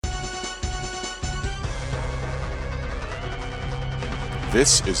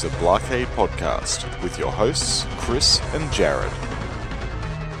This is the Blockade Podcast with your hosts, Chris and Jared.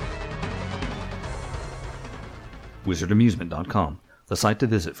 WizardAmusement.com, the site to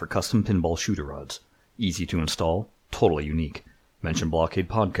visit for custom pinball shooter rods. Easy to install, totally unique. Mention Blockade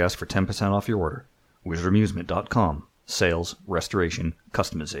Podcast for 10% off your order. WizardAmusement.com, sales, restoration,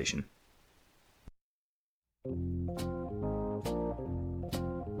 customization.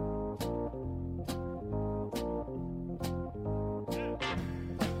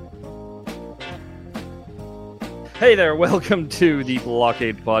 Hey there, welcome to the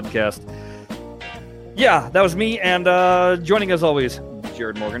Blockade Podcast. Yeah, that was me, and joining as always,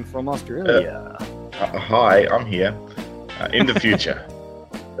 Jared Morgan from Australia. Hi, I'm here. In the future.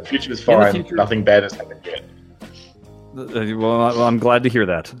 The future is fine. Nothing bad has happened yet. Well, I'm glad to hear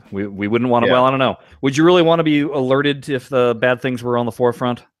that. We wouldn't want to, Yeah. well, I don't know. Would you really want to be alerted if the bad things were on the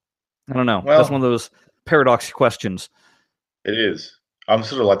forefront? I don't know. Well, That's one of those paradox questions. It is. I'm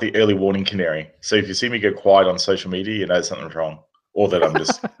sort of like the early warning canary. So if you see me go quiet on social media, you know something's wrong. Or that I'm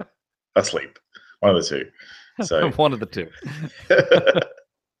just asleep. One of the two. So One of the two.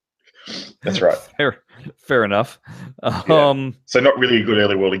 that's right. Fair enough. Yeah. So not really a good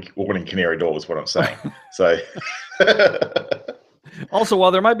early warning canary dog is what I'm saying. So Also,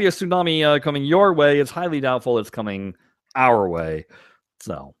 while there might be a tsunami coming your way, it's highly doubtful it's coming our way.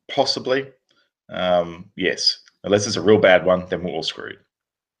 So possibly. Yes. Unless it's a real bad one, then we're all screwed.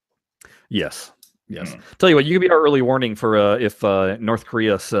 Yes. Tell you what, you could be our early warning for if North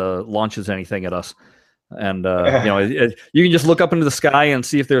Korea launches anything at us, and you can just look up into the sky and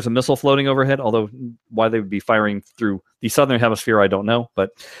see if there's a missile floating overhead. Although why they would be firing through the southern hemisphere, I don't know.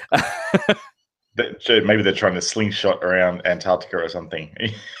 But Maybe they're trying to slingshot around Antarctica or something.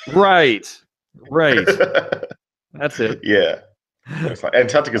 right. That's it. Yeah. It's like,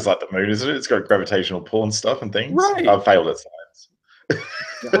 Antarctica's like the moon, isn't it? It's got gravitational pull and stuff and things. Right. I've failed at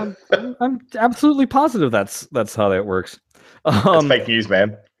science. I'm absolutely positive that's how that works. That's fake news,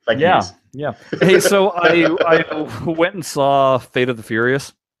 man. Fake news. Yeah. Hey, so I went and saw Fate of the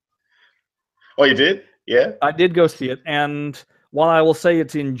Furious. Oh, you did? Yeah. I did go see it, and while I will say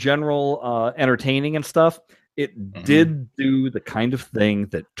it's in general entertaining and stuff, it did do the kind of thing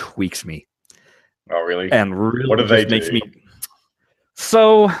that tweaks me. Oh, really? And really what do they makes do? Me.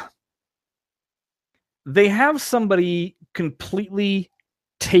 So they have somebody completely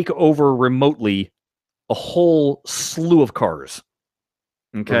take over remotely a whole slew of cars.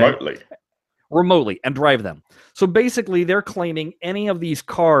 Okay. Remotely and drive them. So basically they're claiming any of these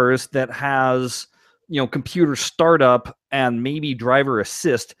cars that has, computer startup and maybe driver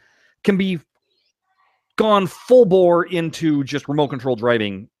assist can be gone full bore into just remote control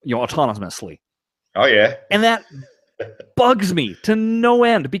driving, autonomously. Oh yeah. And that bugs me to no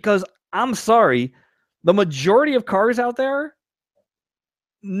end because I'm sorry, the majority of cars out there,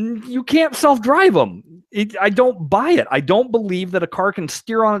 you can't self-drive them. I don't buy it. I don't believe that a car can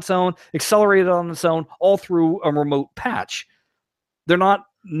steer on its own, accelerate on its own, all through a remote patch. They're not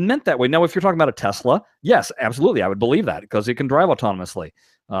meant that way. Now, if you're talking about a Tesla, yes, absolutely, I would believe that because it can drive autonomously.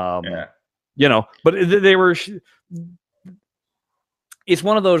 But they were. It's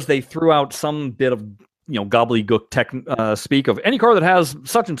one of those. They threw out some bit of gobbledygook tech speak of any car that has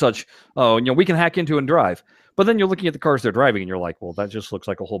such and such. We can hack into and drive. But then you're looking at the cars they're driving, and you're like, well, that just looks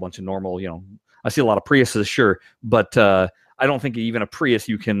like a whole bunch of normal. I see a lot of Priuses, sure, but I don't think even a Prius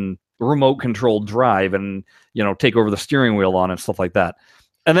you can remote controlled drive and take over the steering wheel on and stuff like that.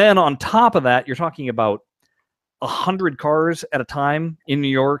 And then on top of that, you're talking about 100 cars at a time in New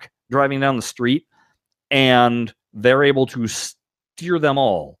York driving down the street, and they're able to steer them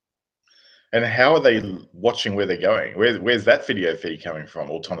all. And how are they watching where they're going? Where's that video feed coming from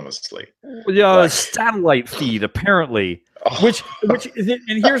autonomously? Yeah, satellite feed apparently. Which is it?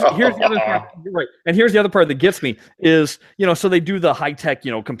 And here's the other part. You're right. And here's the other part that gets me is so they do the high tech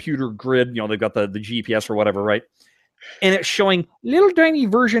computer grid. They've got the GPS or whatever, right? And it's showing little tiny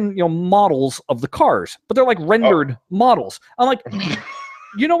version models of the cars, but they're like rendered models. I'm like,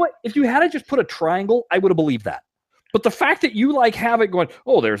 you know what? If you had to just put a triangle, I would have believed that. But the fact that you have it going,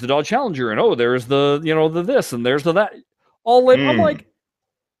 oh, there's the Dodge Challenger, and there's the the this, and there's the that, I'm like,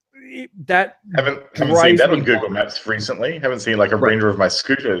 that haven't seen that on Google Maps recently. Haven't seen like a render of my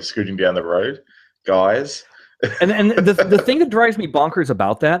scooter scooting down the road, guys. and the thing that drives me bonkers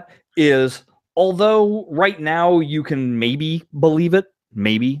about that is, although right now you can maybe believe it,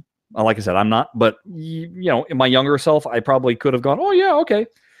 maybe. Like I said, I'm not, but in my younger self, I probably could have gone, oh yeah, okay.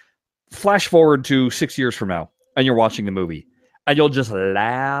 Flash forward to 6 years from now. And you're watching the movie, and you'll just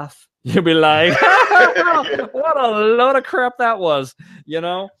laugh. You'll be like, "What a load of crap that was,"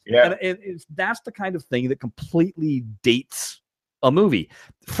 Yeah. And that's the kind of thing that completely dates a movie.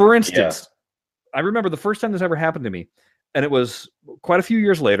 For instance, I remember the first time this ever happened to me, and it was quite a few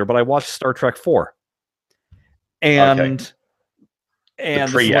years later, but I watched Star Trek 4. And the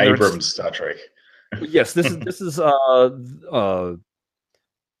pre-Abrams Star Trek. Yes, this is this is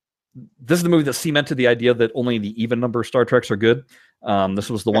the movie that cemented the idea that only the even number Star Treks are good. This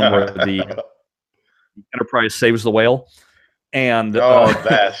was the one where the Enterprise saves the whale, and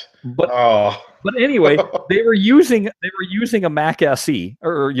but anyway, they were using a Mac SE,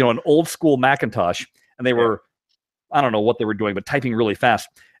 or an old school Macintosh, and they were, I don't know what they were doing, but typing really fast,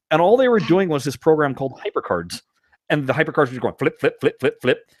 and all they were doing was this program called HyperCards, and the HyperCards were going flip, flip, flip, flip,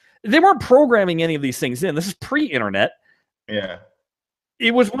 flip. They weren't programming any of these things in. This is pre-internet. Yeah.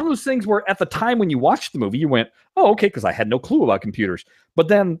 It was one of those things where at the time when you watched the movie, you went, oh, okay, because I had no clue about computers. But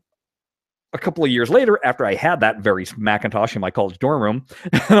then a couple of years later, after I had that very Macintosh in my college dorm room,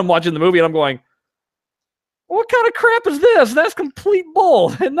 and I'm watching the movie and I'm going, what kind of crap is this? That's complete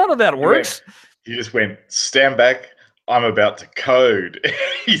bull. And none of that works. You just went, stand back. I'm about to code.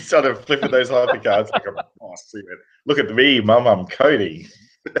 He started flipping those HyperCards like a boss. Look at me, Mum, I'm coding.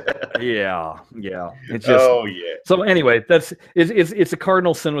 Yeah. It's just, So anyway, it's a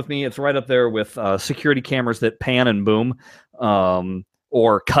cardinal sin with me. It's right up there with security cameras that pan and boom,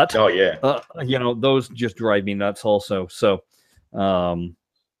 or cut. Oh yeah. Those just drive me nuts. Also, so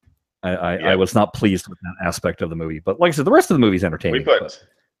I was not pleased with that aspect of the movie. But like I said, the rest of the movie's entertaining.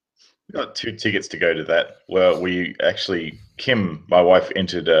 We got 2 tickets to go to that. Well, Kim, my wife,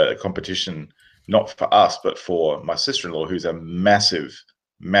 entered a competition, not for us, but for my sister-in-law, who's a massive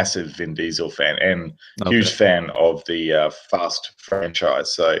Vin Diesel fan and huge fan of the Fast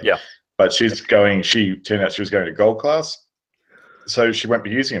franchise. So but she turned out she was going to gold class, so she won't be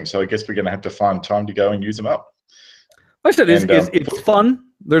using him. So I guess we're going to have to find time to go and use them up. Like I said, it's fun.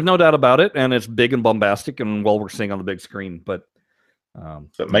 There's no doubt about it, and it's big and bombastic and well worth seeing on the big screen. But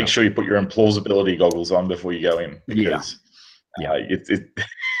make sure you put your implausibility goggles on before you go in, because you're going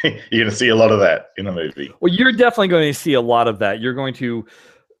to see a lot of that in the movie. Well, you're definitely going to see a lot of that. You're going to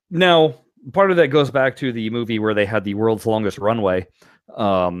now. Part of that goes back to the movie where they had the world's longest runway,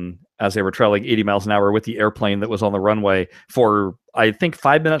 as they were traveling 80 miles an hour with the airplane that was on the runway for, I think,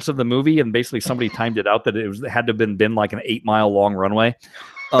 5 minutes of the movie, and basically somebody timed it out that it had to have been like an 8-mile long runway.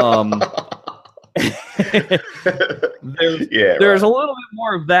 There's a little bit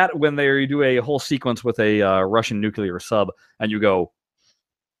more of that when they do a whole sequence with a Russian nuclear sub, and you go,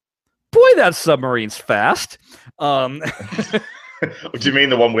 boy, that submarine's fast. Do you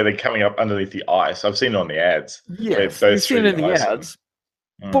mean the one where they're coming up underneath the ice? I've seen it on the ads. Yes, I've seen it in the ads.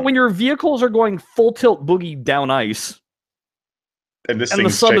 But when your vehicles are going full tilt boogie down ice, and the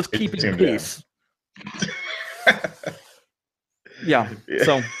sub is keeping pace. Yeah.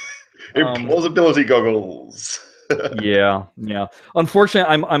 So implausibility goggles. yeah.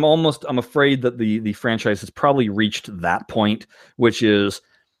 Unfortunately, I'm afraid that the franchise has probably reached that point, which is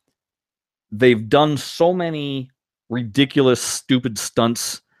they've done so many ridiculous, stupid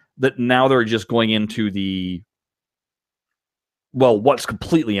stunts that now they're just going into the what's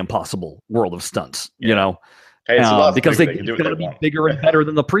completely impossible world of stunts. Hey, because they got to be bigger and better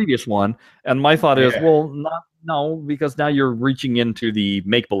than the previous one. And my thought is, no, because now you're reaching into the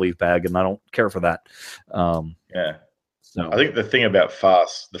make-believe bag, and I don't care for that. So I think the thing about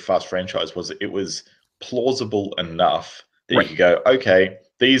the Fast franchise was it was plausible enough that you could go, okay,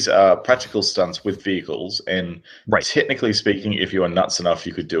 these are practical stunts with vehicles, and technically speaking, if you are nuts enough,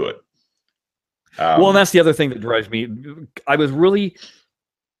 you could do it. And that's the other thing that drives me. I was really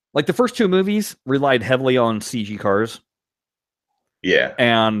like, the first 2 movies relied heavily on CG cars. Yeah.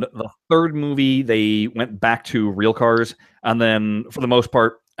 And the third movie, they went back to real cars. And then for the most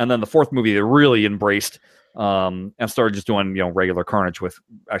part, and then the fourth movie, they really embraced and started just doing, regular carnage with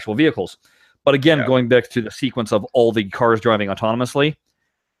actual vehicles. But again, going back to the sequence of all the cars driving autonomously,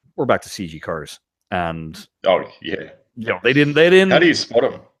 we're back to CG cars. And they didn't. How do you spot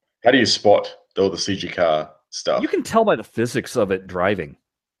them? How do you spot all the CG car stuff? You can tell by the physics of it driving.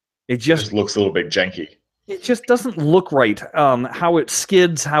 It just looks a little bit janky. It just doesn't look right. How it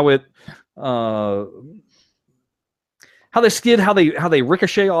skids, how they skid, how they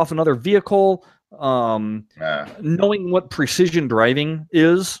ricochet off another vehicle. Knowing what precision driving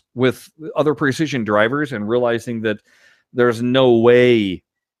is with other precision drivers, and realizing that there's no way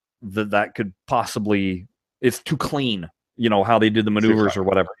that could possibly, it's too clean. How they did the maneuvers or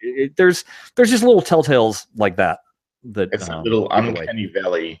whatever. There's just little telltales like that. It's a little uncanny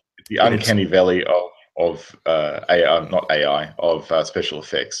valley. The uncanny valley of AI, not AI, of special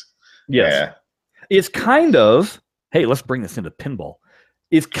effects. Yes. Yeah. It's kind of, hey, let's bring this into pinball.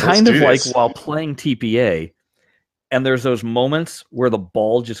 It's kind of like while playing TPA, And there's those moments where the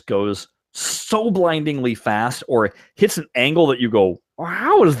ball just goes so blindingly fast or hits an angle that you go,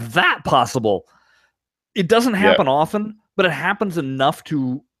 how is that possible? It doesn't happen often, but it happens enough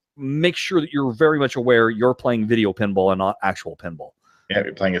to make sure that you're very much aware you're playing video pinball and not actual pinball. Yeah,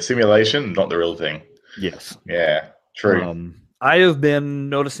 you're playing a simulation, not the real thing. Yes. Yeah, true. I have been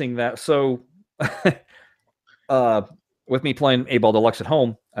noticing that. So with me playing 8-Ball Deluxe at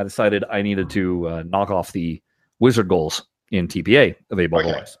home, I decided I needed to knock off the wizard goals in TPA of 8-Ball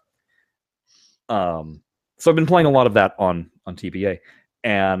Deluxe. So I've been playing a lot of that on TPA,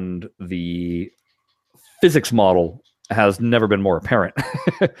 and the physics model has never been more apparent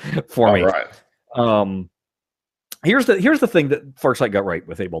for me. Right. Here's the thing that Farsight got right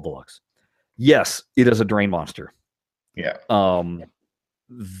with 8-Ball Deluxe. Yes, it is a drain monster. Yeah.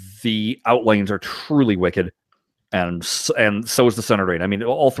 The outlanes are truly wicked, and so is the center drain. I mean,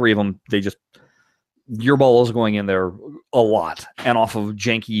 all three of them, your ball is going in there a lot, and off of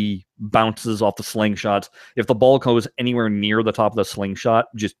janky bounces off the slingshots. If the ball goes anywhere near the top of the slingshot,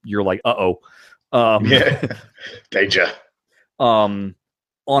 you're like, yeah, danger. On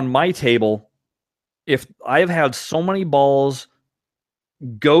my table, if I have had so many balls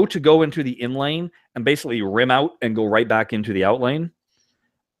go into the in lane and basically rim out and go right back into the out lane,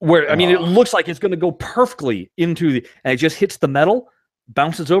 where I mean, it looks like it's going to go perfectly into and it just hits the metal,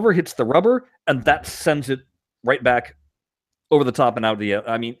 bounces over, hits the rubber, and that sends it right back over the top and out of the.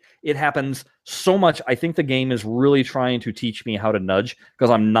 I mean, it happens so much. I think the game is really trying to teach me how to nudge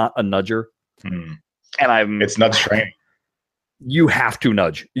because I'm not a nudger. And it's nudge training. You have to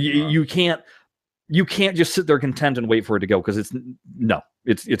nudge. You can't just sit there content and wait for it to go because it's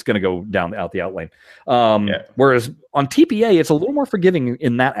going to go down out the out lane. Whereas on TPA, it's a little more forgiving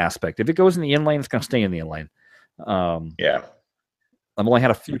in that aspect. If it goes in the in lane, it's going to stay in the in lane. I've only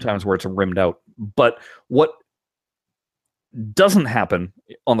had a few times where it's rimmed out. But what doesn't happen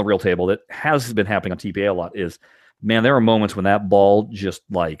on the real table that has been happening on TPA a lot is, man, there are moments when that ball just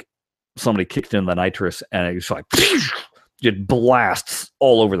like somebody kicked in the nitrous and it's like it blasts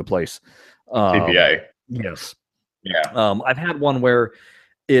all over the place. TPA. Yes. Yeah. I've had one where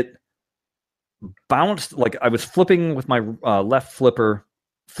it bounced, like I was flipping with my left flipper,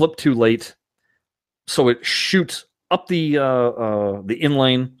 flipped too late, so it shoots up the in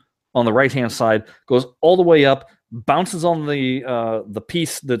lane on the right hand side, goes all the way up, bounces on the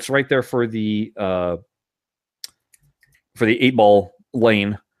piece that's right there for the 8-ball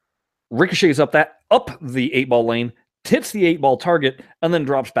lane, ricochets up the 8-ball lane, hits the 8-ball target, and then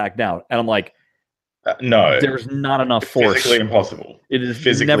drops back down. And I'm like, no, there's not enough force. Physically impossible. It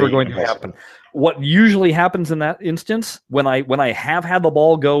is never going to happen. What usually happens in that instance, when I have had the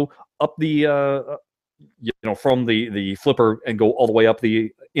ball go up the from the flipper and go all the way up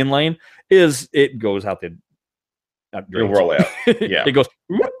the in lane, is it goes out the. It'll roll out. Yeah, it goes.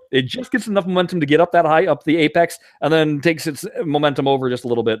 It just gets enough momentum to get up that high, up the apex, and then takes its momentum over just a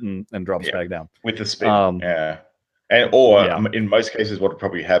little bit and drops back down with the spin. In most cases, what would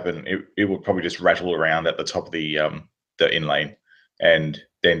probably happen, it would probably just rattle around at the top of the in lane, and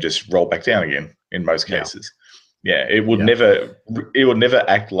then just roll back down again. In most cases, it would never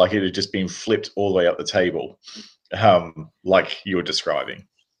act like it had just been flipped all the way up the table, like you were describing.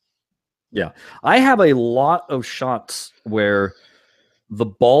 Yeah, I have a lot of shots where the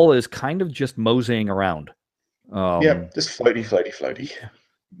ball is kind of just moseying around. Just floaty.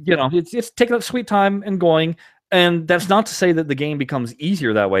 It's taking up sweet time and going. And that's not to say that the game becomes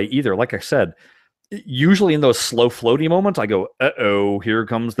easier that way either. Like I said, usually in those slow floaty moments, I go, here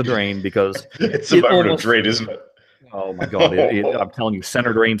comes the drain, because it's a moment of dread, isn't it? Oh my God. I'm telling you,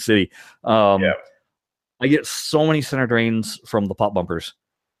 center drain city. I get so many center drains from the pop bumpers.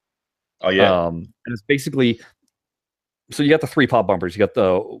 Oh yeah. And it's basically, so you got the 3 pop bumpers. You got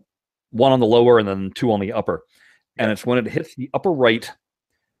the one on the lower and then 2 on the upper. And it's when it hits the upper right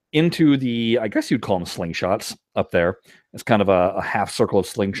into the, I guess you'd call them slingshots up there. It's kind of a half circle of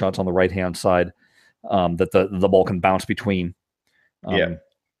slingshots on the right-hand side that the ball can bounce between.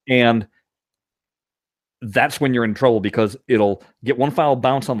 And that's when you're in trouble, because it'll get one foul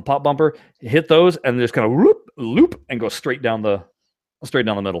bounce on the pop bumper, hit those, and just kind of loop and go straight down the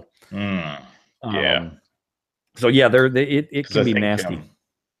middle. So yeah, it can be nasty.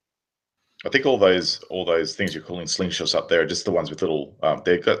 I think all those things you're calling slingshots up there are just the ones with little.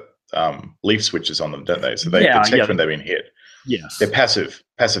 They've got leaf switches on them, don't they? So they detect when they've been hit. Yes, they're passive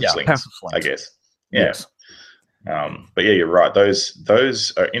slings, passive slings, I guess. Yeah. Yes. But yeah, you're right.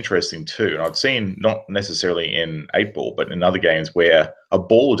 Those are interesting too. And I've seen, not necessarily in 8-ball, but in other games, where a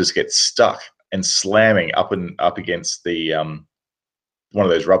ball just gets stuck and slamming up against the one of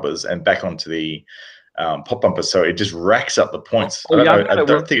those rubbers and back onto the pop bumper, so it just racks up the points. Oh, yeah, I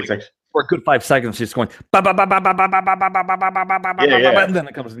don't think it's actually for a good 5 seconds. She's going ba ba ba ba ba ba ba ba ba ba ba ba ba ba ba, Yeah. and then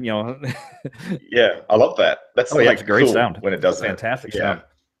it comes. Yeah, I love that. That's yeah, it's a great cool sound when it does that. Fantastic Yeah. sound.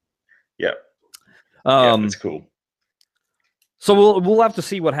 Yeah, it's cool. So we'll have to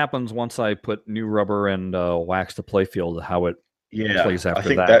see what happens once I put new rubber and wax to playfield. How it plays after I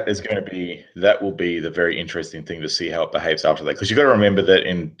think that. that will be the very interesting thing to see how it behaves after that. Because you've got to remember that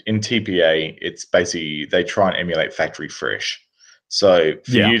in TPA, it's basically they try and emulate factory fresh. So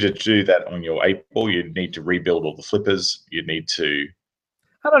for you to do that on your 8-ball, you'd need to rebuild all the flippers. You'd need to.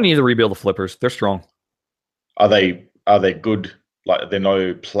 I don't need to rebuild the flippers. They're strong. Are they good? Like, there's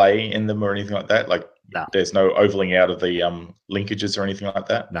no play in them or anything like that? Like, no. There's no ovaling out of the linkages or anything like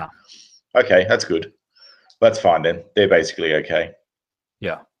that? No. Okay, that's good. That's fine then. They're basically okay.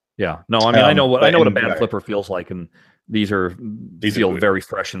 Yeah. No, I mean, I know what a bad flipper feels like, and these feel very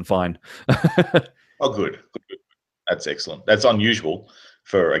fresh and fine. Oh, good. That's excellent. That's unusual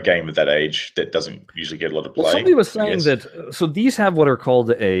for a game of that age that doesn't usually get a lot of play. Well, somebody was saying that. So these have what are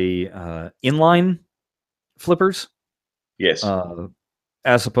called a inline flippers. Yes.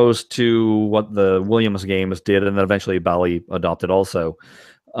 As opposed to what the Williams games did, and then eventually Bally adopted also.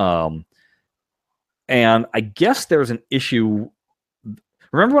 And I guess there's an issue.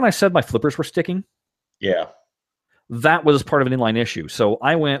 Remember when I said my flippers were sticking? Yeah. That was part of an inline issue. So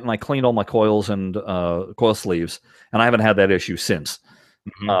I went and I cleaned all my coils and coil sleeves, and I haven't had that issue since.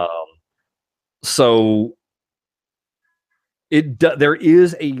 Mm-hmm. So there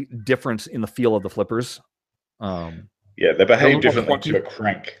is a difference in the feel of the flippers. Yeah, they behave differently to a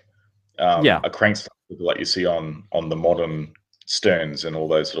crank. A crank like you see on the modern Sterns and all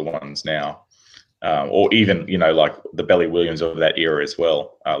those sort of ones now. Or even, like the Belly Williams of that era as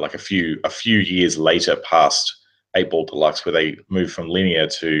well. Like a few years later past 8-ball deluxe, where they moved from linear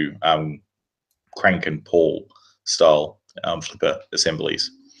to crank and pawl style flipper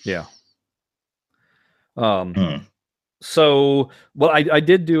assemblies. Yeah. So what I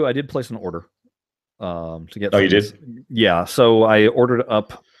did place an order to get. Oh, you did? Yeah. So I ordered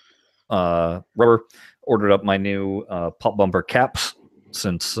up rubber, ordered up my new pop bumper caps,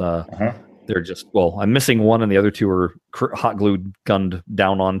 since they're just, I'm missing one, and the other two are hot glued, gunned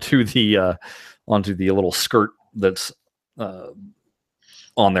down onto the little skirt that's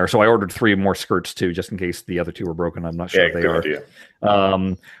on there. So I ordered 3 more skirts too, just in case the other 2 were broken. I'm not sure if they are. Idea.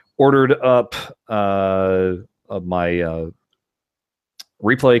 Ordered up my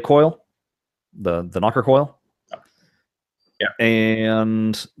replay coil, the knocker coil. Yeah.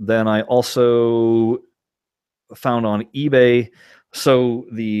 And then I also found on eBay. So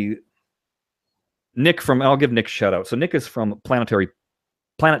I'll give Nick a shout out. So Nick is from Planet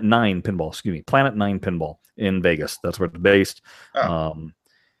 9 Pinball in Vegas. That's where it's based. Oh.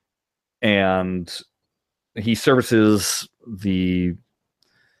 And he services the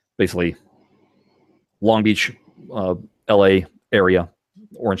basically Long Beach, LA area,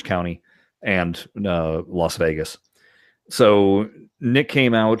 Orange County, and Las Vegas. So Nick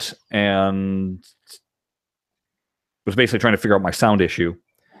came out and was basically trying to figure out my sound issue,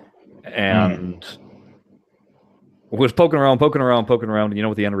 and was poking around. And you know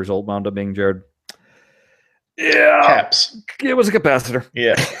what the end result wound up being, Jared? Yeah. Caps. It was a capacitor.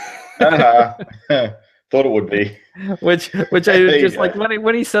 Yeah. Thought it would be. Which I just like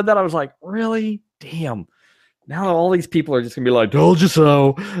when he said that, I was like, really? Damn. Now all these people are just gonna be like, told you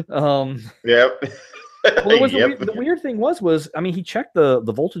so. Yep. Well, the weird thing was, I mean, he checked the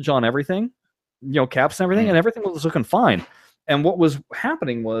voltage on everything, caps and everything, and everything was looking fine. And what was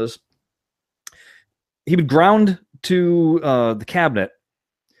happening was he would ground to the cabinet,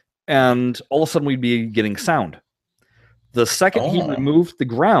 and all of a sudden we'd be getting sound. The second he removed the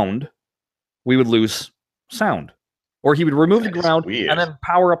ground, we would lose sound. Or he would remove the ground and then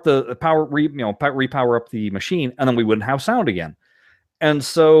power up repower up the machine, and then we wouldn't have sound again. And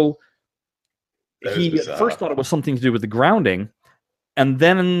so he at first thought it was something to do with the grounding, and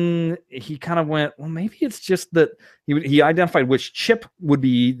then he kind of went, well, maybe it's just that he identified which chip would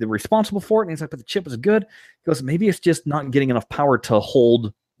be responsible for it, and he's like, but the chip is good. He goes, maybe it's just not getting enough power to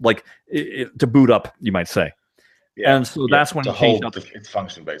hold, to boot up, you might say. Yeah, and so that's when he changed out its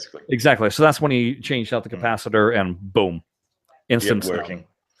function, basically. Exactly. So that's when he changed out the capacitor, and boom, instant working.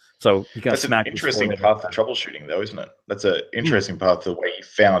 So he got that's an interesting path for troubleshooting, though, isn't it? That's an interesting path, the way he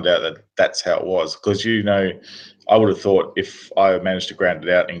found out that that's how it was. Because I would have thought if I managed to ground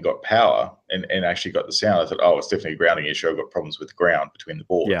it out and got power and actually got the sound, I thought, oh, it's definitely a grounding issue. I've got problems with the ground between the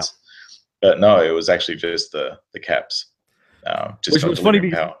boards. Yeah. But no, it was actually just the caps. Which was funny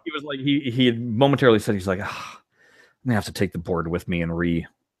because he was like, he had momentarily said, he's like, I'm gonna have to take the board with me and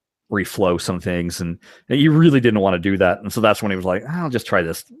reflow some things, and you really didn't want to do that. And so that's when he was like, I'll just try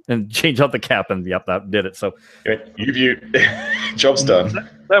this and change out the cap, and yep, that did it. So job's done.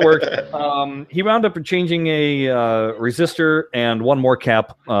 That worked. He wound up changing a resistor and one more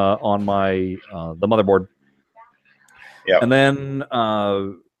cap on my the motherboard. Yeah. And then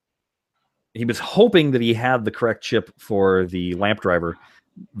he was hoping that he had the correct chip for the lamp driver,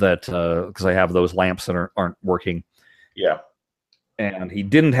 that because I have those lamps that aren't working. Yeah. And he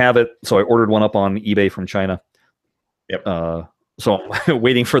didn't have it, so I ordered one up on eBay from China. Yep. So I'm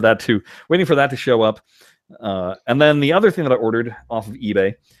waiting for that to show up. And then the other thing that I ordered off of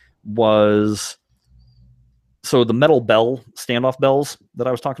eBay was the metal bell standoff bells that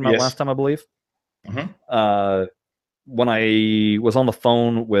I was talking about last time, I believe. Mm-hmm. When I was on the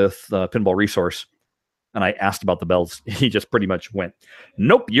phone with Pinball Resource and I asked about the bells, he just pretty much went,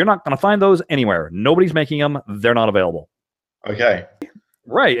 "Nope, you're not going to find those anywhere. Nobody's making them. They're not available." Okay.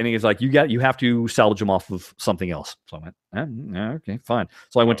 Right. And he's like, you have to salvage them off of something else. So I went, okay, fine.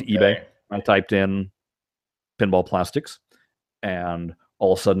 So I went to eBay. I typed in pinball plastics, and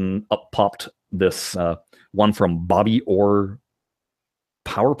all of a sudden up popped this one from Bobby Orr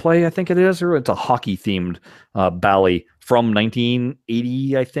Power Play, I think it is, or it's a hockey themed Bally from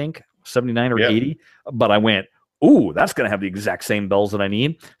 1980, I think, 79 or 80. But I went, ooh, that's going to have the exact same bells that I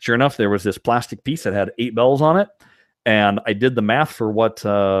need. Sure enough, there was this plastic piece that had 8 bells on it. And I did the math for what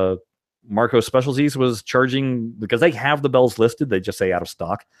Marco Specialties was charging, because they have the bells listed. They just say out of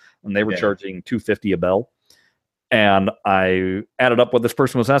stock, and they were charging $250 a bell. And I added up what this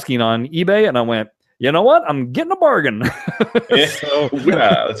person was asking on eBay, and I went, you know what? I'm getting a bargain. Let's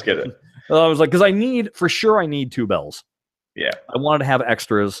get it. I was like, because I need 2 bells. Yeah. I wanted to have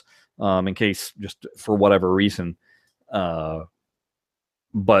extras in case, just for whatever reason.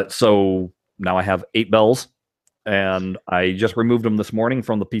 But so now I have 8 bells. And I just removed them this morning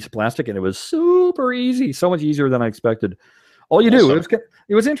from the piece of plastic, and it was super easy, so much easier than I expected. All you do,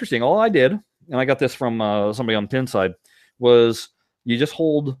 it was interesting. All I did, and I got this from somebody on Pinside, was you just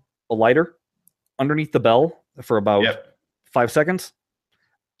hold a lighter underneath the bell for about 5 seconds.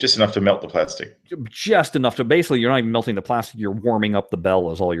 Just enough to melt the plastic. Just enough to, basically, you're not even melting the plastic, you're warming up the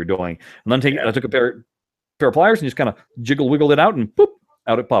bell is all you're doing. And then I took a pair of pliers and just kind of wiggled it out, and boop,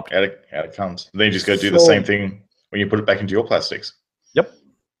 out it popped. Out it comes. Then you just go do the same thing when you put it back into your plastics. Yep.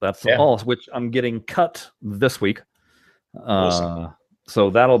 That's all, which I'm getting cut this week. Awesome. So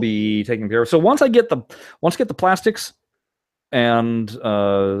that'll be taken care of. So once I get the plastics and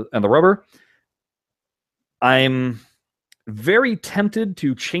the rubber, I'm very tempted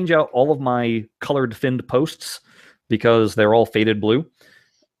to change out all of my colored finned posts because they're all faded blue.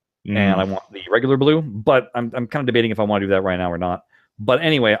 And I want the regular blue, but I'm kind of debating if I want to do that right now or not. But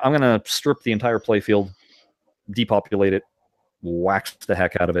anyway, I'm going to strip the entire playfield, depopulate it, wax the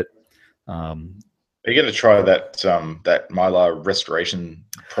heck out of it. Are you going to try that Mylar restoration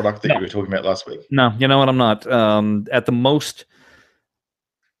product that you were talking about last week? No, you know what? I'm not. At the most,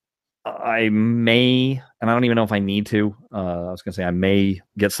 I may, and I don't even know if I need to. I was going to say I may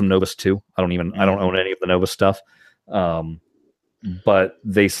get some Novus 2. I don't own any of the Novus stuff. But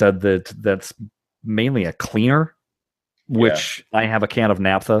they said that that's mainly a cleaner, which I have a can of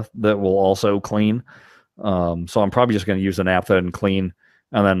naphtha that will also clean. So I'm probably just going to use the naphtha and clean,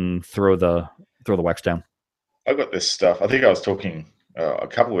 and then throw the wax down. I got this stuff. I think I was talking a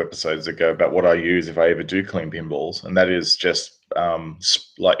couple of episodes ago about what I use if I ever do clean pinballs, and that is just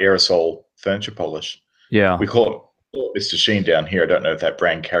like aerosol furniture polish. Yeah, we call it Mr. Sheen down here. I don't know if that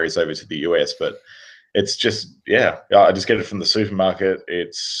brand carries over to the US, but it's just I just get it from the supermarket.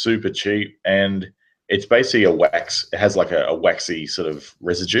 It's super cheap, and it's basically a wax. It has like a waxy sort of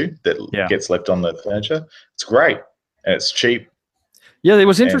residue that gets left on the furniture. It's great, and it's cheap. Yeah, it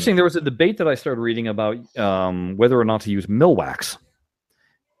was interesting. There was a debate that I started reading about whether or not to use mill wax.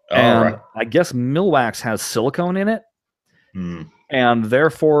 And I guess mill wax has silicone in it. And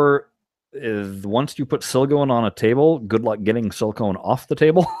therefore, once you put silicone on a table, good luck getting silicone off the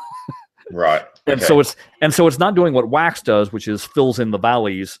table. Right. And so it's not doing what wax does, which is fills in the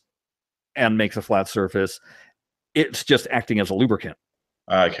valleys and makes a flat surface. It's just acting as a lubricant.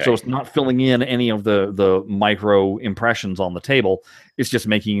 Okay. So it's not filling in any of the micro impressions on the table. It's just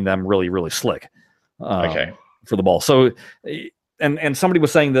making them really, really slick. For the ball. So, and somebody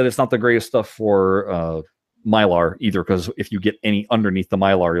was saying that it's not the greatest stuff for Mylar either, because if you get any underneath the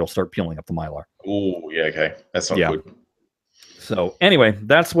Mylar, you'll start peeling up the Mylar. Oh, yeah, okay. That's not good. So anyway,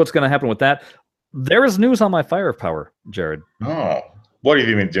 that's what's going to happen with that. There is news on my Fire of Power, Jared. Oh, what have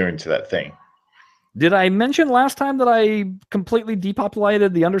you been doing to that thing? Did I mention last time that I completely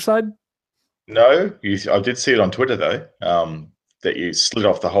depopulated the underside? No, I did see it on Twitter though. that you slid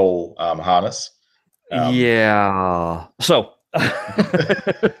off the whole harness. Yeah. So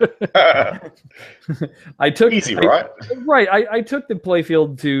I took Easy, right? I took the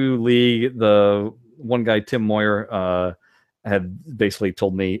playfield to Lee. The one guy, Tim Moyer, had basically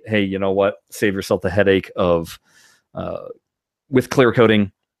told me, "Hey, you know what? Save yourself the headache of with clear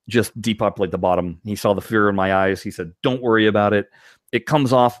coating. Just depopulate the bottom." He saw the fear in my eyes. He said, "Don't worry about it. It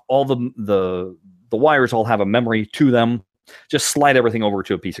comes off. All the wires all have a memory to them. Just slide everything over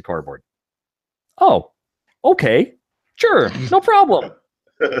to a piece of cardboard." Oh, okay, sure, no problem.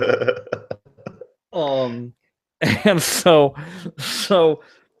 And so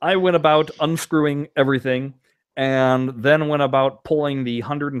I went about unscrewing everything, and then went about pulling the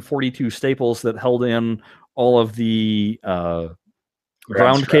 142 staples that held in all of the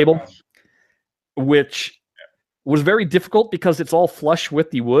ground cable, which was very difficult because it's all flush with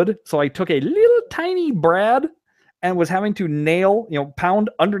the wood. So I took a little tiny brad and was having to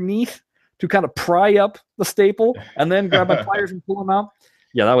pound underneath to kind of pry up the staple, and then grab my pliers and pull them out.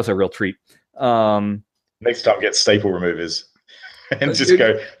 Yeah, that was a real treat. Next time, get staple removers and just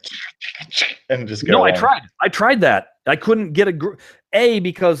go and just go. No, along. I tried that. I couldn't get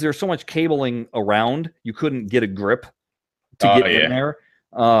because there's so much cabling around, you couldn't get a grip to get in there.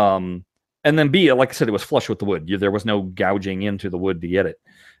 And then B, like I said, it was flush with the wood. There was no gouging into the wood to get it.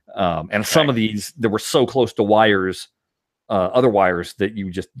 And some of these, they were so close to wires, other wires, that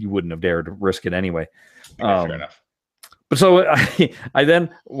you wouldn't have dared to risk it anyway. Fair enough. But so I then,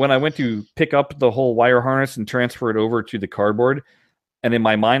 when I went to pick up the whole wire harness and transfer it over to the cardboard, and in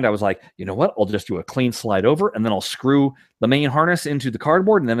my mind I was like, you know what? I'll just do a clean slide over, and then I'll screw the main harness into the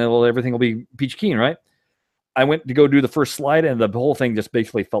cardboard, and then everything will be peachy keen, right? I went to go do the first slide, and the whole thing just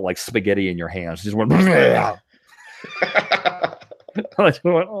basically felt like spaghetti in your hands. Just went. I just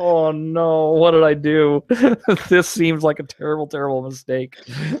went, oh no, what did I do? This seems like a terrible, terrible mistake.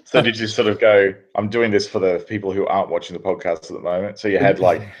 So did you sort of go, I'm doing this for the people who aren't watching the podcast at the moment. So you had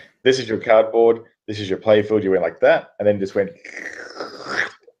like, this is your cardboard, this is your playfield, you went like that, and then just went and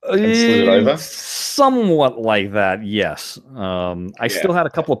slid it over? Somewhat like that, yes. I still had a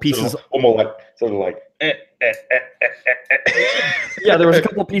couple of pieces. Sort of like yeah, there was a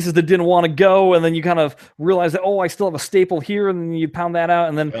couple of pieces that didn't want to go, and then you kind of realize that, I still have a staple here, and then you pound that out,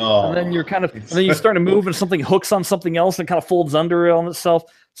 and then you're kind of, and then you start to move, and something hooks on something else and kind of folds under it on itself.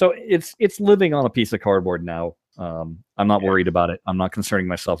 So it's living on a piece of cardboard now. I'm not worried about it. I'm not concerning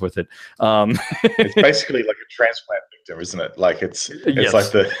myself with it. It's basically like a transplant victim, isn't it? Like it's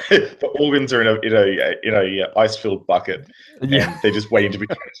like the organs are in a ice-filled bucket, and they're just waiting to be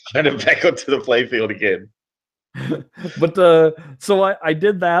transplanted back onto the playfield again. But so I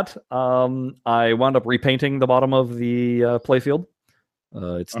did that. I wound up repainting the bottom of the playfield.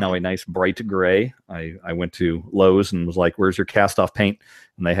 It's now a nice bright gray. I went to Lowe's and was like, "Where's your cast-off paint?"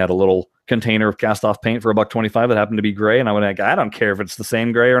 And they had a little container of cast-off paint for $1.25 that happened to be gray. And I went like, "I don't care if it's the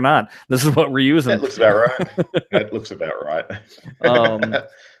same gray or not. This is what we're using." That looks about right. That looks about right.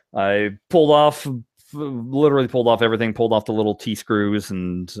 I literally pulled off everything. Pulled off the little T-screws,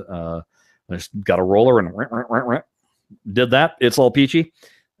 and I just got a roller and did that. It's all peachy,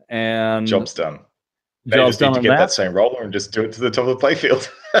 and job's done. Now you just need to get that same roller and just do it to the top of the playfield.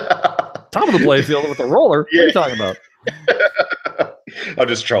 Top of the playfield with the roller? Yeah. What are you talking about? I'm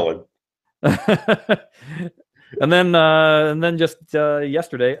just trolling. And then just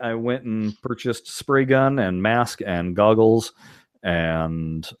yesterday, I went and purchased spray gun and mask and goggles,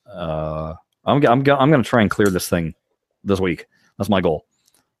 and I'm going to try and clear this thing this week. That's my goal.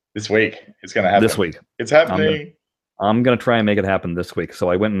 This week, it's going to happen. This week, it's happening. I'm going to try and make it happen this week. So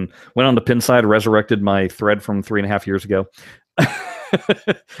I went on to Pinside, resurrected my thread from 3.5 years ago,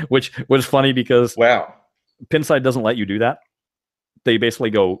 which was funny because Pinside doesn't let you do that. They basically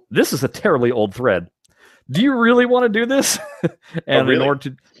go, "This is a terribly old thread. Do you really want to do this?" And in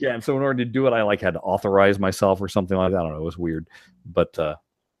order to do it, I had to authorize myself or something like that. I don't know. It was weird, but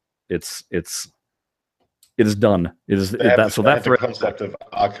it's done. It is that. So that the concept of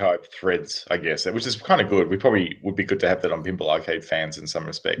archive threads, I guess, which is kind of good. We probably would be good to have that on Pinball Arcade fans in some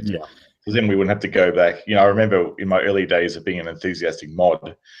respect. Yeah, because then we wouldn't have to go back. I remember in my early days of being an enthusiastic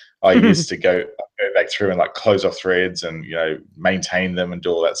mod, I used to go back through and close off threads and maintain them and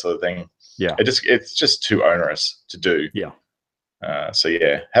do all that sort of thing. Yeah, it's just too onerous to do. Yeah. So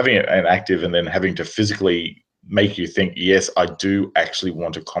having an active and then having to physically make you think, yes, I do actually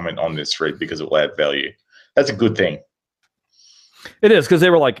want to comment on this thread because it will add value. That's a good thing. It is, because they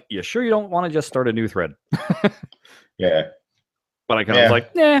were like, "You sure you don't want to just start a new thread?" Yeah. But I kind of was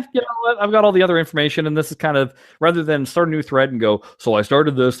like, you know what? I've got all the other information, and this is kind of, rather than start a new thread and go, "So I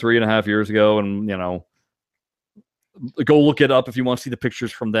started this 3.5 years ago, and go look it up if you want to see the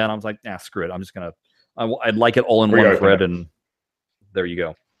pictures from then. I was like, screw it. I'm just gonna. I'd like it all in one thread, and there you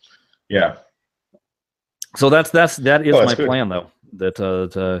go. Yeah. So that is my good. plan, though.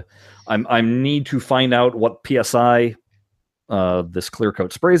 That I need to find out what PSI this clear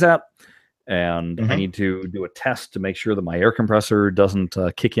coat sprays at, and I need to do a test to make sure that my air compressor doesn't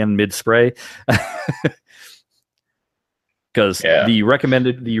kick in mid spray. Because the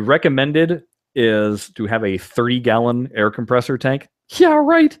recommended is to have a 30-gallon air compressor tank. Yeah,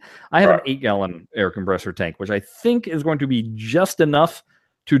 right. I have an 8-gallon air compressor tank, which I think is going to be just enough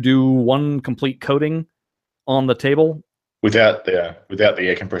to do one complete coating on the table without the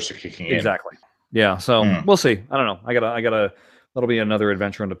air compressor kicking in. Exactly. Yeah. So we'll see. I don't know. I gotta. That'll be another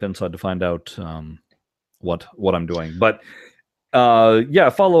adventure into Pinside to find out what I'm doing. But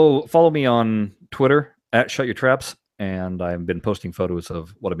follow me on Twitter at Shut Your Traps, and I've been posting photos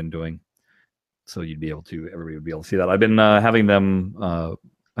of what I've been doing, so everybody would be able to see that. I've been having them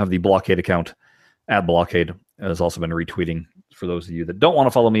have the Blockade account at Blockade has also been retweeting. For those of you that don't want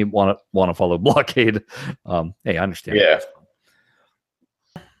to follow me, want to follow Blockade, hey, I understand. Yeah.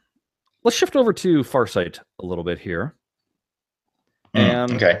 Let's shift over to Farsight a little bit here,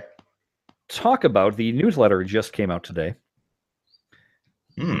 and talk about the newsletter just came out today.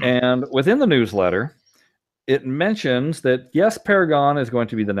 And within the newsletter, it mentions that yes, Paragon is going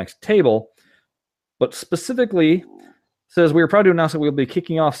to be the next table, but specifically says we are proud to announce that we'll be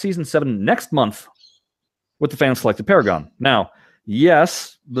kicking off Season 7 next month with the fan-selected Paragon. Now,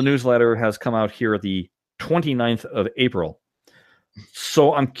 yes, the newsletter has come out here at the 29th of April.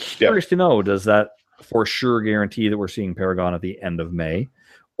 So I'm curious to know, does that for sure guarantee that we're seeing Paragon at the end of May?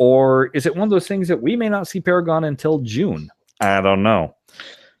 Or is it one of those things that we may not see Paragon until June? I don't know.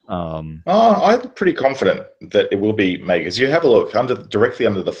 I'm pretty confident that it will be May, because you have a look directly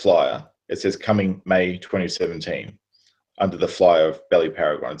under the flyer. It says coming May 2017 under the flyer of Belly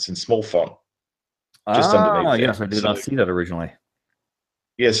Paragon. It's in small font. Just underneath. Yes, I did not see that originally.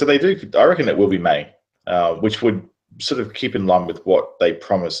 Yeah, so they do. I reckon it will be May, which would sort of keep in line with what they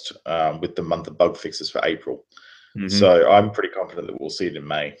promised with the month of bug fixes for April. So I'm pretty confident that we'll see it in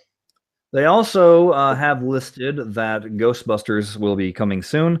May. They also have listed that Ghostbusters will be coming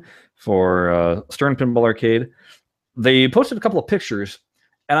soon for Stern Pinball Arcade. They posted a couple of pictures,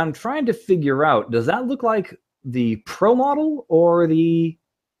 and I'm trying to figure out, does that look like the Pro model or the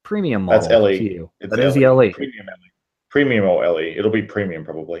Premium model? That's LE. That is the LE. Premium or LE. It'll be Premium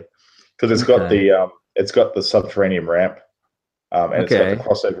probably, because it's got the subterranean ramp, and it's got the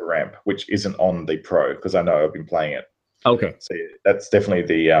crossover ramp, which isn't on the Pro, because I know I've been playing it. Okay. So that's definitely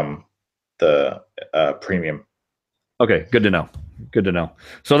the Premium. Okay, good to know. Good to know.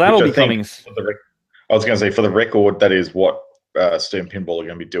 So that'll be coming. I was going to say, for the record, that is what Stern Pinball are going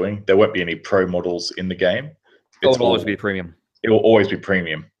to be doing. There won't be any Pro models in the game. It'll always be Premium. It will always be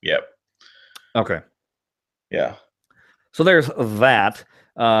Premium. Yep. Okay. Yeah. So there's that.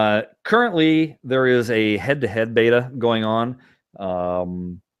 Currently, there is a head-to-head beta going on.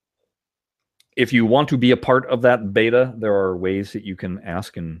 If you want to be a part of that beta, there are ways that you can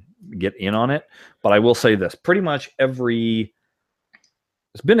ask and get in on it. But I will say this: pretty much it's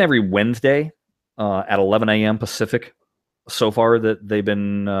been every Wednesday at 11 a.m. Pacific so far that they've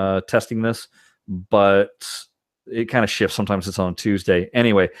been testing this, but it kind of shifts. Sometimes it's on Tuesday.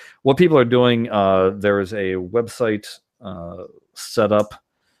 Anyway, what people are doing, there is a website set up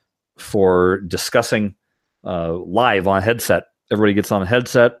for discussing live on a headset. Everybody gets on a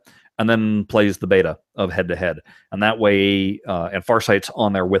headset and then plays the beta of head-to-head. And that way, and Farsight's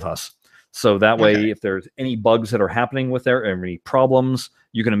on there with us. So that way, if there's any bugs that are happening with there, or any problems,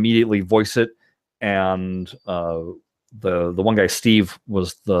 you can immediately voice it. And the one guy, Steve,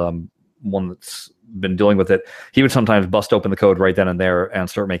 was the one that's been dealing with it. He would sometimes bust open the code right then and there and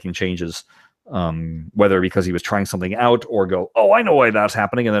start making changes, whether because he was trying something out or go, oh, I know why that's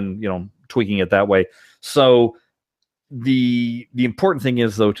happening, and then tweaking it that way. So the important thing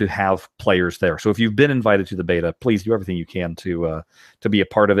is, though, to have players there. So if you've been invited to the beta, please do everything you can to be a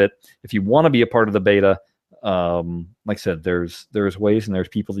part of it. If you want to be a part of the beta, like I said, there's ways and there's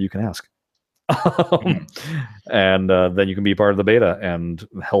people that you can ask. And then you can be part of the beta and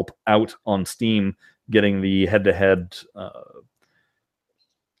help out on Steam getting the head-to-head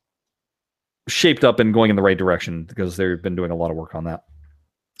shaped up and going in the right direction, because they've been doing a lot of work on that.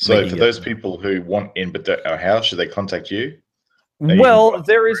 So for those people who want in but don't know how, should they contact you? Well,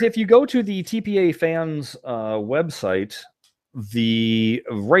 there is, if you go to the TPA fans website,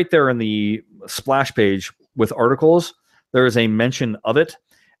 right there in the splash page with articles, there is a mention of it.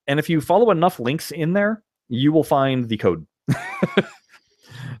 And if you follow enough links in there, you will find the code.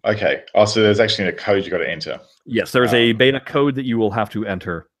 Okay. Oh, so there's actually a code you got to enter. Yes, there's a beta code that you will have to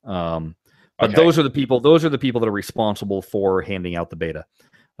enter. But Okay. those are the people that are responsible for handing out the beta.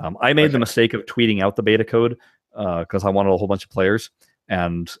 I made the mistake of tweeting out the beta code because I wanted a whole bunch of players,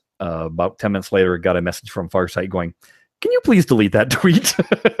 and about 10 minutes later, I got a message from Farsight going, "Can you please delete that tweet?"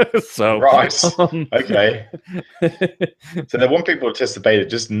 So Right. Okay. So they want people to test the beta,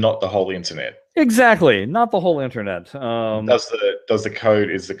 just not the whole internet. Exactly, not the whole internet. Is the code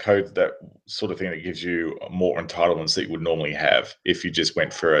that sort of thing that gives you more entitlements that you would normally have if you just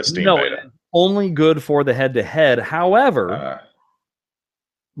went for a Steam beta? Only good for the head-to-head. However,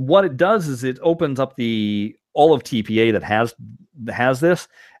 what it does is it opens up all of TPA that has this,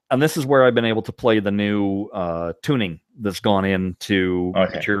 and this is where I've been able to play the new tuning that's gone into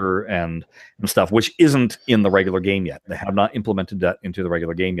Mature and stuff, which isn't in the regular game yet. They have not implemented that into the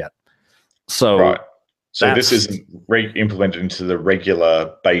regular game yet. So, right. So this isn't implemented into the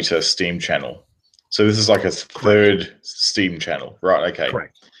regular beta Steam channel. So this is like a third Steam channel, right? Okay.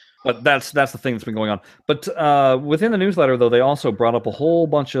 Correct. But that's the thing that's been going on. But within the newsletter, though, they also brought up a whole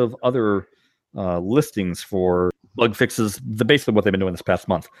bunch of other listings for bug fixes. Basically, what they've been doing this past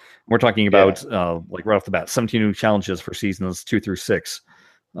month. We're talking about like right off the bat, 17 new challenges for seasons 2 through 6.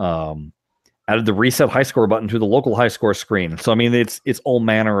 Added the reset high score button to the local high score screen. So I mean, it's all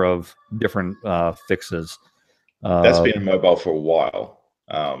manner of different fixes. That's been mobile for a while.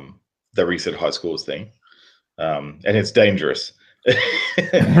 The reset high scores thing, and it's dangerous.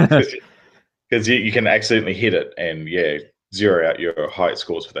 Because you can accidentally hit it and zero out your height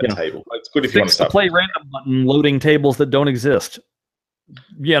scores for that table. It's good if you want to start play random button loading tables that don't exist.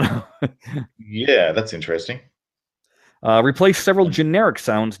 Yeah, that's interesting. Replace several generic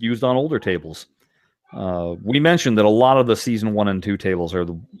sounds used on older tables. We mentioned that a lot of the season 1 and 2 tables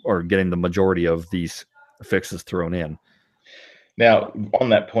are getting the majority of these fixes thrown in. Now, on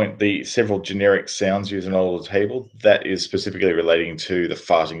that point, the several generic sounds used on an older table, that is specifically relating to the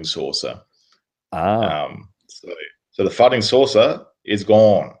farting saucer. So the farting saucer is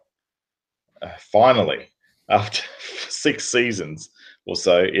gone. Finally, after 6 seasons or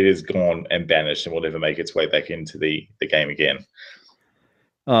so, it is gone and banished and will never make its way back into the game again.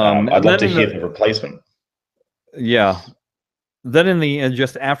 I'd love to hear the replacement. Yeah. Then in the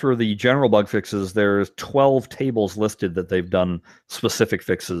just after the general bug fixes, there's 12 tables listed that they've done specific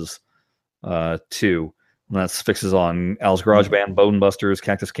fixes to. And that's fixes on Al's Garage Band, Bone Busters,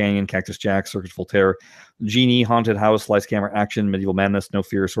 Cactus Canyon, Cactus Jack, Circuit Voltaire, Genie, Haunted House, Lights Camera Action, Medieval Madness, No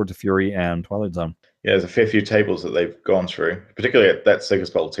Fear, Swords of Fury, and Twilight Zone. Yeah, there's a fair few tables that they've gone through, particularly at that Circus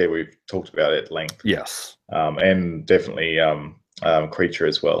Voltaire we've talked about at length. Yes. And definitely Creature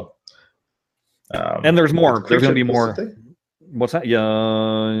as well. And there's more. There's going to be more. What's that? Yeah.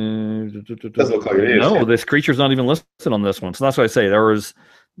 Doesn't look like it is. No, this Creature's not even listed on this one. So that's why I say there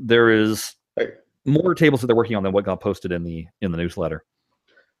is more tables that they're working on than what got posted in the newsletter.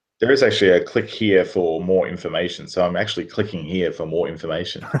 There is actually a click here for more information. So I'm actually clicking here for more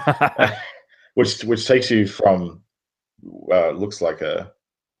information, which takes you from looks like a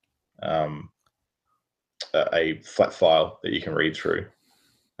flat file that you can read through.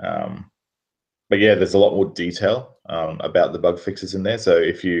 But yeah, there's a lot more detail about the bug fixes in there. So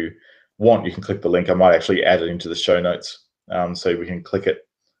if you want, you can click the link. I might actually add it into the show notes so we can click it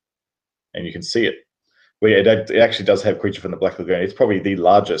and you can see it. Well, yeah, it actually does have Creature from the Black Lagoon. It's probably the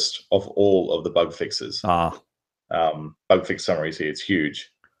largest of all of the bug fixes. Bug fix summaries here. It's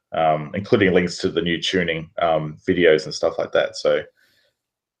huge, including links to the new tuning videos and stuff like that. So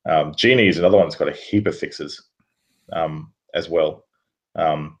Genie is another one that's got a heap of fixes as well.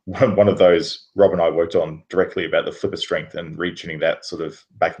 One of those Rob and I worked on directly about the flipper strength and retuning that sort of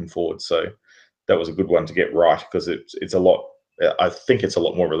back and forward. So that was a good one to get right because it's a lot. I think it's a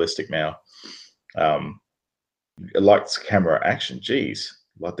lot more realistic now. Lights camera action. Geez,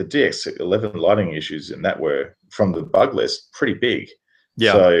 like the DX11 lighting issues in that were from the bug list pretty big.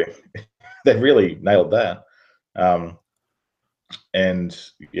 Yeah. So they really nailed that. And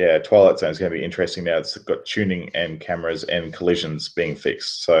yeah, Twilight Zone is going to be interesting now. It's got tuning and cameras and collisions being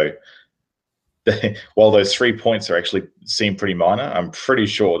fixed. So while those 3 points are actually seem pretty minor, I'm pretty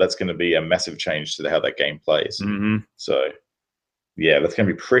sure that's going to be a massive change to how that game plays. Mm-hmm. So yeah, that's going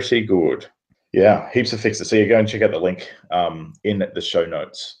to be pretty good. Yeah, heaps of fixes. So you go and check out the link in the show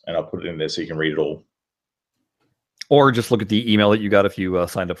notes, and I'll put it in there so you can read it all. Or just look at the email that you got if you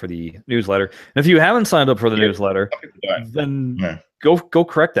signed up for the newsletter. And if you haven't signed up for the newsletter, then go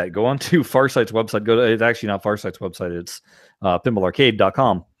correct that. Go on to Farsight's website. It's actually not Farsight's website. It's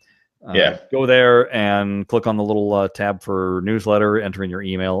pinballarcade.com. Go there and click on the little tab for newsletter, enter in your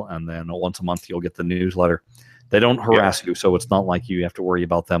email, and then once a month you'll get the newsletter. They don't harass you, so it's not like you have to worry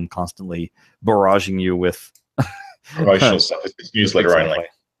about them constantly barraging you with promotional stuff. It's newsletter Exactly. only.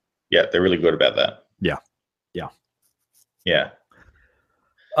 Yeah, they're really good about that. Yeah. Yeah.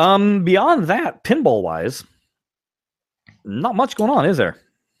 Beyond that, pinball wise, not much going on, is there?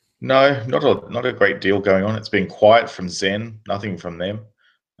 No, not a great deal going on. It's been quiet from Zen, nothing from them.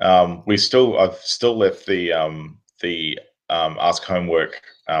 I've still left the Ask Homework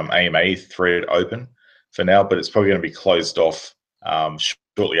AMA thread open for now, but it's probably going to be closed off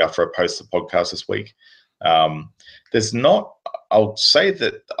shortly after I post the podcast this week. There's not. I'll say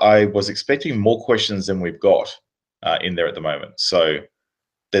that I was expecting more questions than we've got in there at the moment. So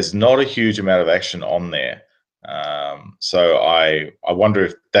there's not a huge amount of action on there. So I wonder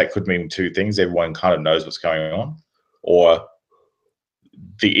if that could mean two things. Everyone kind of knows what's going on, or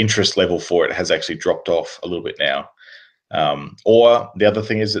the interest level for it has actually dropped off a little bit now. Or the other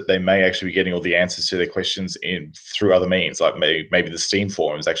thing is that they may actually be getting all the answers to their questions in through other means, like maybe the Steam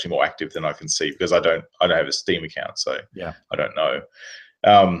forum is actually more active than I can see, because I don't have a Steam account, so Yeah. I don't know.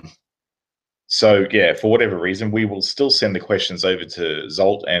 So yeah, for whatever reason, we will still send the questions over to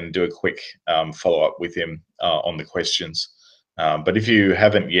Zolt and do a quick follow-up with him on the questions. But if you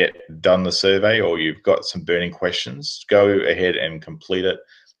haven't yet done the survey, or you've got some burning questions, go ahead and complete it.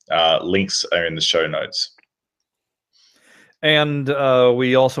 Links are in the show notes. And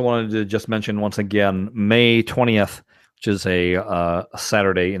we also wanted to just mention once again, May 20th, which is a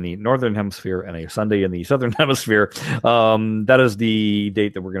Saturday in the Northern Hemisphere and a Sunday in the Southern Hemisphere. That is the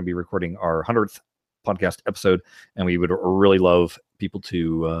date that we're going to be recording our 100th podcast episode, and we would really love people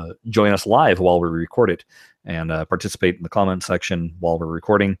to join us live while we record it and participate in the comment section while we're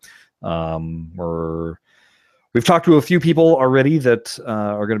recording. We've talked to a few people already that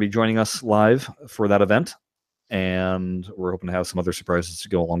are going to be joining us live for that event, and we're hoping to have some other surprises to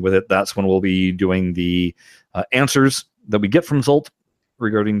go along with it. That's when we'll be doing the answers that we get from Zolt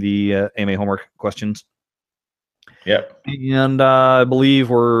regarding the AMA homework questions. Yep. And I believe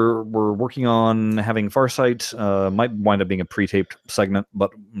we're working on having Farsight. Might wind up being a pre-taped segment,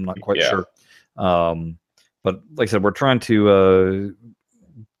 but I'm not quite sure. But like I said, we're trying to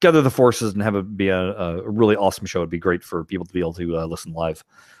gather the forces and have it be a really awesome show. It'd be great for people to be able to listen live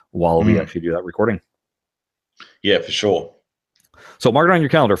while we actually do that recording. Yeah, for sure. So mark it on your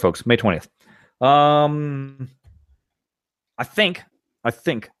calendar, folks. May 20th. I think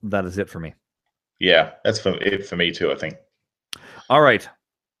that is it for me. Yeah, that's it for me too, I think. All right.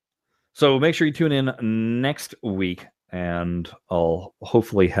 So make sure you tune in next week, and I'll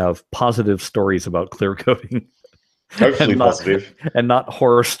hopefully have positive stories about clear coating. Hopefully positive. And not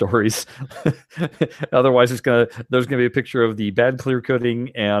horror stories. Otherwise, there's gonna be a picture of the bad clear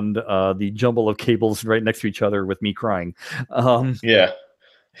coating and the jumble of cables right next to each other with me crying. Yeah.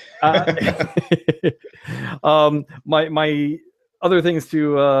 My other things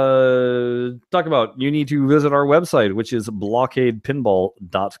to talk about, you need to visit our website, which is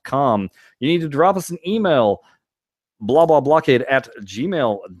blockadepinball.com. You need to drop us an email,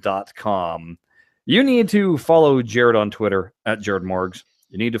 blockade@gmail.com. You need to follow Jared on Twitter @JaredMorgs.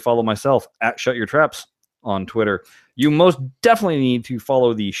 You need to follow myself @ShutYourTraps on Twitter. You most definitely need to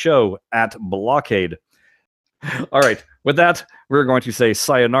follow the show @Blockade. All right. With that, we're going to say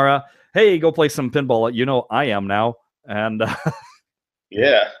sayonara. Hey, go play some pinball. You know I am now. And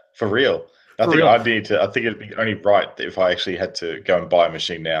yeah, for real. I think real. it'd be only right if I actually had to go and buy a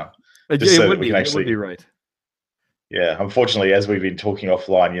machine now. It would be right. Yeah, unfortunately, as we've been talking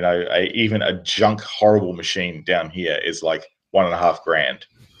offline, even a junk horrible machine down here is like $1,500.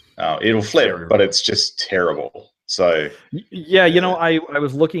 It'll flip, but it's just terrible. So yeah, I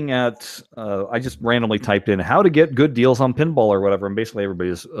was looking at, I just randomly typed in how to get good deals on pinball or whatever, and basically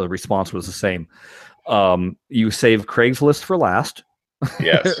everybody's response was the same. You save Craigslist for last.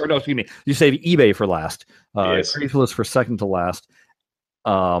 Yes. Or no, excuse me. You save eBay for last. Yes. Craigslist for second to last.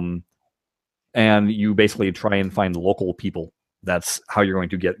 And you basically try and find local people. That's how you're going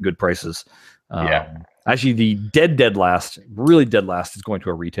to get good prices. Actually, the dead last, really dead last, is going to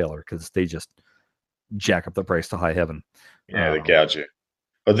a retailer because they just jack up the price to high heaven. Yeah, they gouge you.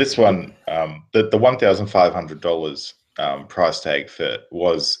 But this one, the $1,500 price tag for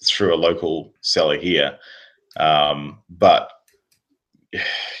was through a local seller here. But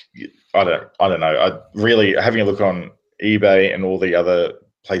I don't know. I really, having a look on eBay and all the other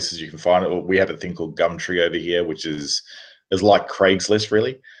places you can find it. We have a thing called Gumtree over here, which is like Craigslist,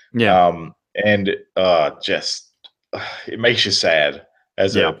 really. Yeah. And just it makes you sad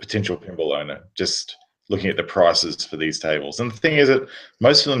as a potential pinball owner, just looking at the prices for these tables. And the thing is that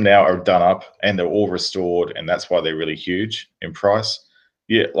most of them now are done up and they're all restored, and that's why they're really huge in price.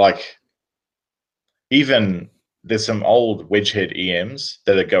 Yeah, like even there's some old wedgehead EMs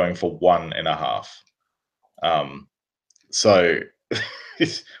that are going for 1.5. So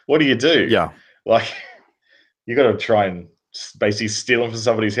what do you do? Yeah. Like, you got to try and basically steal them from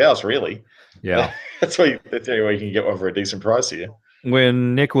somebody's house, really. Yeah. That's the only way you can get one for a decent price here.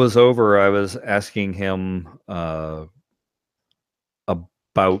 When Nick was over, I was asking him about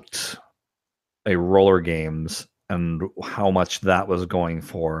a roller games and how much that was going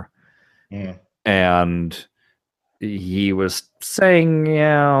for. Mm. And he was saying,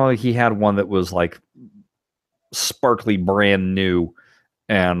 he had one that was like sparkly brand new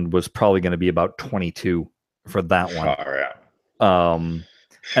and was probably going to be about 22 for that one. Far out.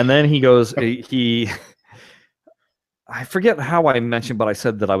 And then he goes, I forget how I mentioned, but I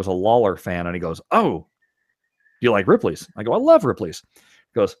said that I was a Lawler fan, and he goes, "Oh, do you like Ripley's?" I go, "I love Ripley's."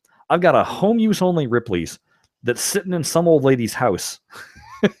 He goes, "I've got a home use only Ripley's that's sitting in some old lady's house,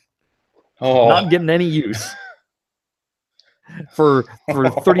 not getting any use for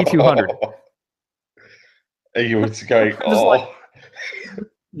 3,200." And you were going,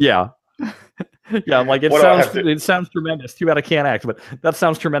 yeah. Yeah, I'm like, it sounds tremendous. Too bad I can't act, but that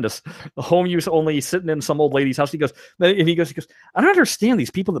sounds tremendous. The home use only, sitting in some old lady's house. He goes, I don't understand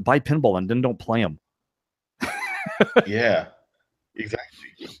these people that buy pinball and then don't play them. Yeah,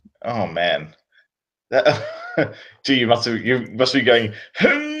 exactly. Oh man, gee, you must be going.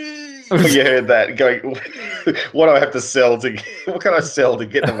 When you heard that, going, what do I have to sell what can I sell to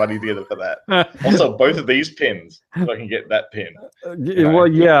get the money together for that? Also, both of these pins, so I can get that pin. Well,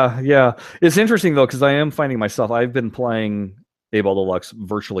 yeah. It's interesting though, because I am finding myself. I've been playing A-Ball Deluxe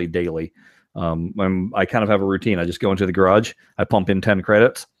virtually daily. I kind of have a routine. I just go into the garage, I pump in 10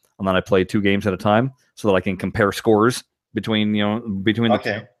 credits, and then I play 2 games at a time so that I can compare scores between the.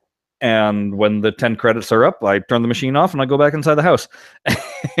 Okay. And when the 10 credits are up, I turn the machine off and I go back inside the house.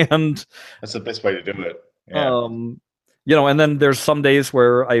 And that's the best way to do it. Yeah. And then there's some days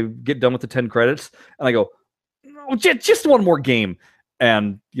where I get done with the 10 credits and I go, "No, just one more game."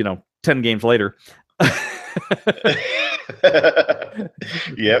 And 10 games later.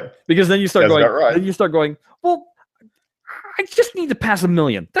 Yep. Because then you start going, right. Then you start going, well, I just need to pass 1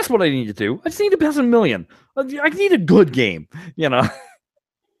 million. That's what I need to do. I just need to pass 1 million. I need a good game,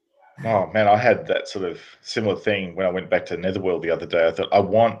 Oh man, I had that sort of similar thing when I went back to Netherworld the other day. I thought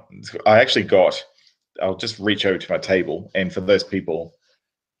I'll just reach over to my table, and for those people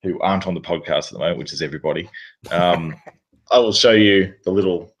who aren't on the podcast at the moment, which is everybody, I will show you the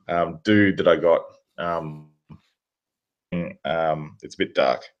little dude that I got. It's a bit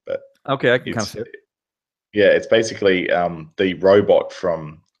dark, but okay, I can kind of see it. Yeah, it's basically the robot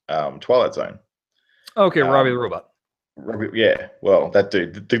from Twilight Zone. Okay, Robbie the robot. Yeah, well, that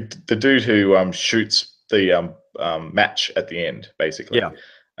dude, the dude who shoots the match at the end, basically. Yeah.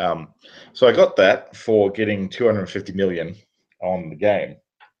 So I got that for getting 250 million on the game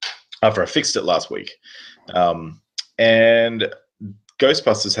after I fixed it last week. And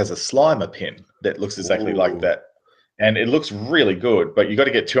Ghostbusters has a Slimer pin that looks exactly like that. And it looks really good, but you got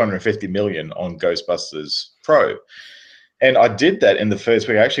to get 250 million on Ghostbusters Pro. And I did that in the first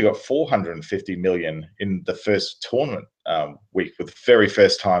week. I actually got 450 million in the first tournament week, with the very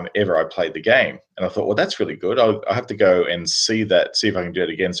first time ever I played the game. And I thought, well, that's really good. I'll have to go and see if I can do it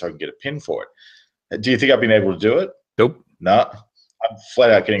again so I can get a pin for it. Do you think I've been able to do it? Nope. No. I'm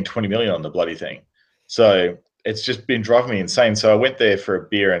flat out getting 20 million on the bloody thing. So it's just been driving me insane. So I went there for a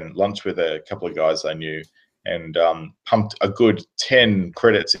beer and lunch with a couple of guys I knew and pumped a good 10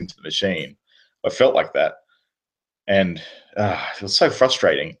 credits into the machine. I felt like that. And it was so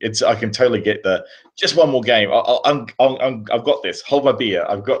frustrating. I can totally get just one more game. I've got this. Hold my beer.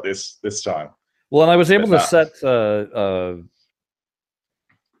 I've got this time. Well, and I was able to set,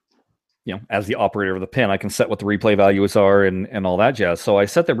 as the operator of the pin, I can set what the replay values are and all that jazz. So I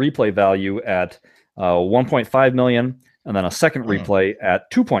set the replay value at 1.5 million, and then a second replay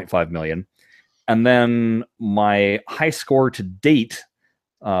at 2.5 million, and then my high score to date,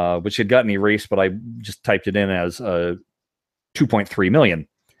 which had gotten erased, but I just typed it in as 2.3 million.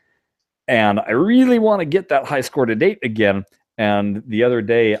 And I really want to get that high score to date again. And the other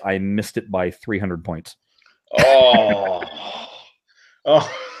day, I missed it by 300 points. Oh.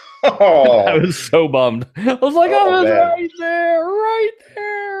 I was so bummed. I was like, I was right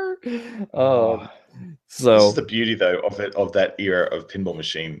there. So this is the beauty, though, of that era of pinball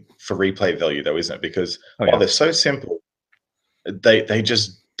machine for replay value, though, isn't it? Because while they're so simple,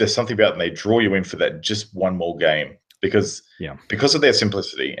 there's something about them. They draw you in for that just one more game because of their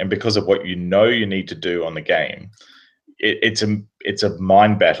simplicity and because of what you need to do on the game. It's a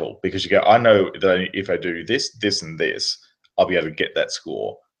mind battle because you go, I know that if I do this, this, and this, I'll be able to get that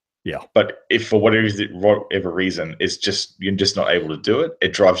score. Yeah. But if for whatever reason you're just not able to do it,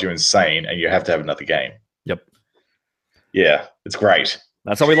 it drives you insane, and you have to have another game. Yep. Yeah, it's great.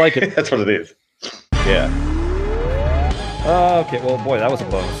 That's how we like it. That's what it is. Yeah. Okay, well, boy, that was a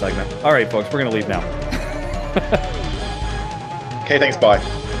bonus segment. All right, folks, we're going to leave now. Okay, thanks, bye.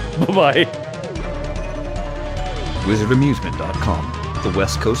 Bye-bye. WizardAmusement.com, the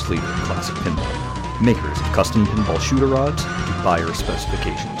West Coast leader in classic pinball. Makers of custom pinball shooter rods to buyer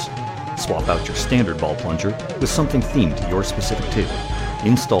specifications. Swap out your standard ball plunger with something themed to your specific table.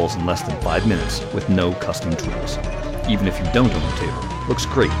 Installs in less than 5 minutes with no custom tools. Even if you don't own a table, looks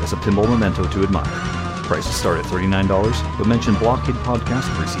great as a pinball memento to admire. Prices start at $39, but mention Blockade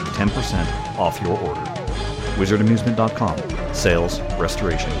Podcast to receive 10% off your order. WizardAmusement.com. Sales,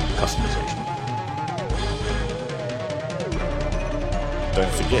 restoration, customization.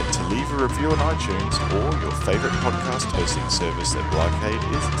 Don't forget to leave a review on iTunes or your favorite podcast hosting service that Blockade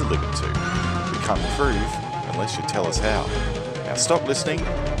is delivered to. We can't improve unless you tell us how. Now stop listening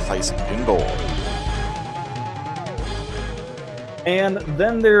and play some pinball. And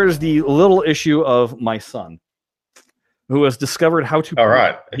then there's the little issue of my son, who has discovered how to. All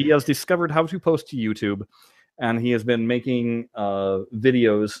right. He has discovered how to post to YouTube, and he has been making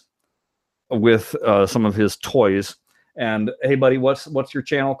videos with some of his toys. And hey, buddy, what's your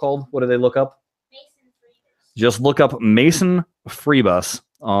channel called? What do they look up? Mason Freebus. Just look up Mason Freebus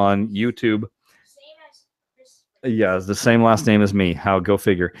on YouTube. Same as Chris. Yeah, it's the same last name as me. How go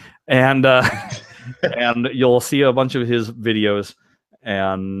figure. And and you'll see a bunch of his videos,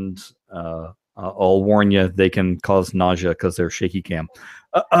 and I'll warn you, they can cause nausea because they're shaky cam.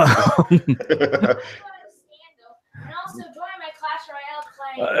 And also join my Clash Royale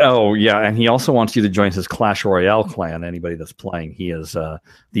clan. Oh yeah, and he also wants you to join his Clash Royale clan. Anybody that's playing, he is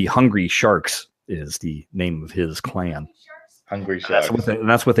the Hungry Sharks is the name of his clan. Hungry Sharks.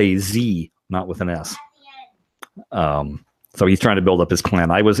 That's with a Z, not with an S. So he's trying to build up his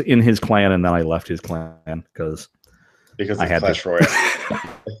clan. I was in his clan, and then I left his clan because I had Clash Royale.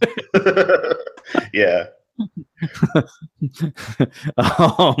 Yeah.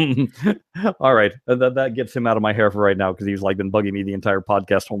 All right, that gets him out of my hair for right now because he's been bugging me the entire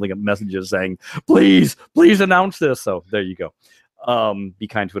podcast, holding up messages saying, please announce this. So there you go. Be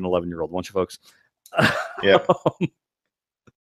kind to an 11-year-old, won't you, folks? Yeah.